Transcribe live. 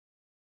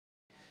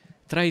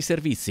Tra i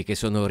servizi che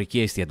sono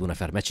richiesti ad una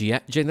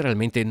farmacia,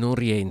 generalmente non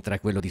rientra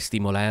quello di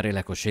stimolare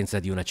la coscienza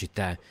di una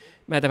città.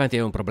 Ma davanti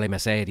a un problema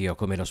serio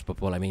come lo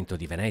spopolamento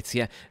di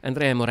Venezia,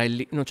 Andrea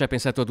Morelli non ci ha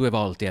pensato due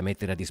volte a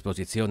mettere a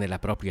disposizione la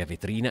propria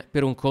vetrina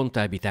per un conto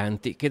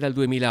abitanti che dal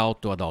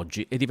 2008 ad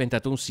oggi è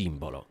diventato un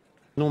simbolo.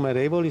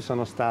 Innumerevoli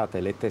sono state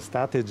le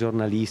testate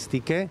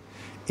giornalistiche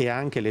e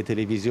anche le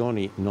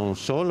televisioni non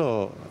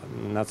solo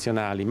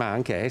nazionali ma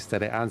anche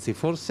estere, anzi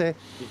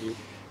forse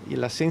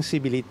la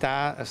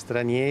sensibilità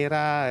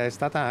straniera è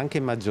stata anche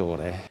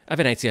maggiore. A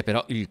Venezia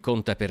però il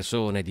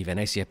contapersone di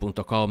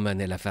Venezia.com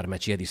nella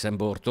farmacia di San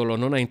Bortolo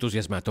non ha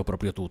entusiasmato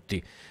proprio tutti.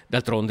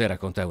 D'altronde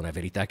racconta una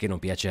verità che non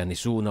piace a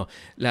nessuno: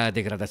 la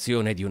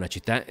degradazione di una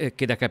città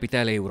che da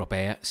capitale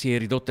europea si è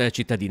ridotta a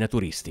cittadina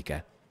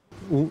turistica.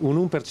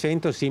 Un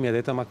 1% sì, mi ha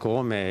detto ma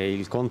come,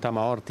 il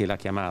contamorti l'ha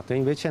chiamato, e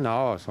invece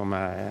no,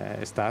 insomma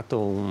è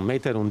stato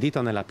mettere un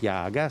dito nella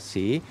piaga,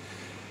 sì.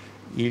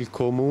 Il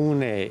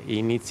comune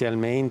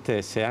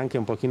inizialmente si è anche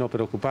un pochino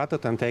preoccupato,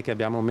 tant'è che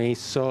abbiamo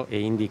messo e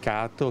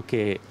indicato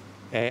che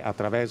è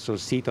attraverso il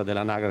sito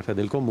dell'anagrafe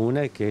del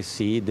comune che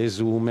si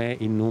desume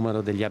il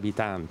numero degli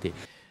abitanti.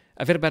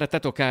 Aver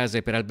barattato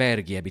case per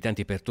alberghi e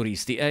abitanti per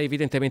turisti ha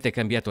evidentemente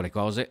cambiato le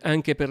cose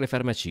anche per le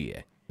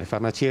farmacie. Le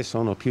farmacie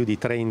sono più di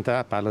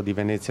 30, parlo di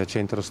Venezia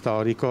centro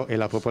storico, e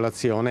la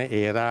popolazione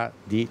era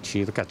di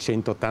circa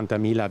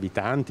 180.000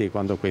 abitanti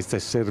quando queste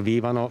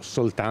servivano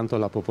soltanto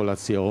la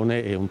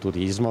popolazione e un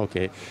turismo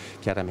che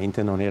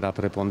chiaramente non era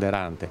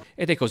preponderante.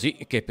 Ed è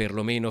così che,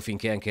 perlomeno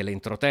finché anche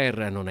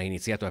l'entroterra non ha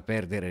iniziato a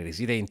perdere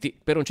residenti,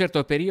 per un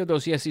certo periodo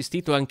si è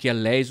assistito anche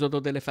all'esodo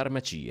delle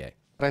farmacie.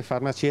 3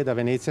 farmacie da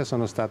Venezia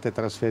sono state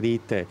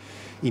trasferite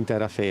in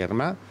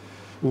terraferma.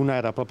 Una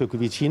era proprio qui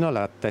vicino,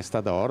 la Testa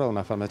d'Oro,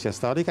 una farmacia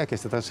storica che è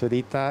stata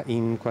trasferita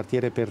in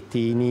quartiere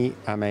Pertini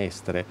a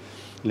Mestre.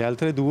 Le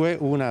altre 2,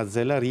 una a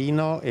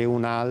Zellarino e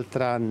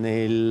un'altra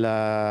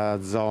nella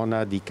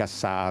zona di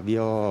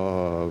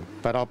Cassavio,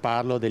 però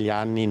parlo degli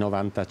anni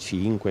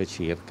 95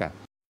 circa.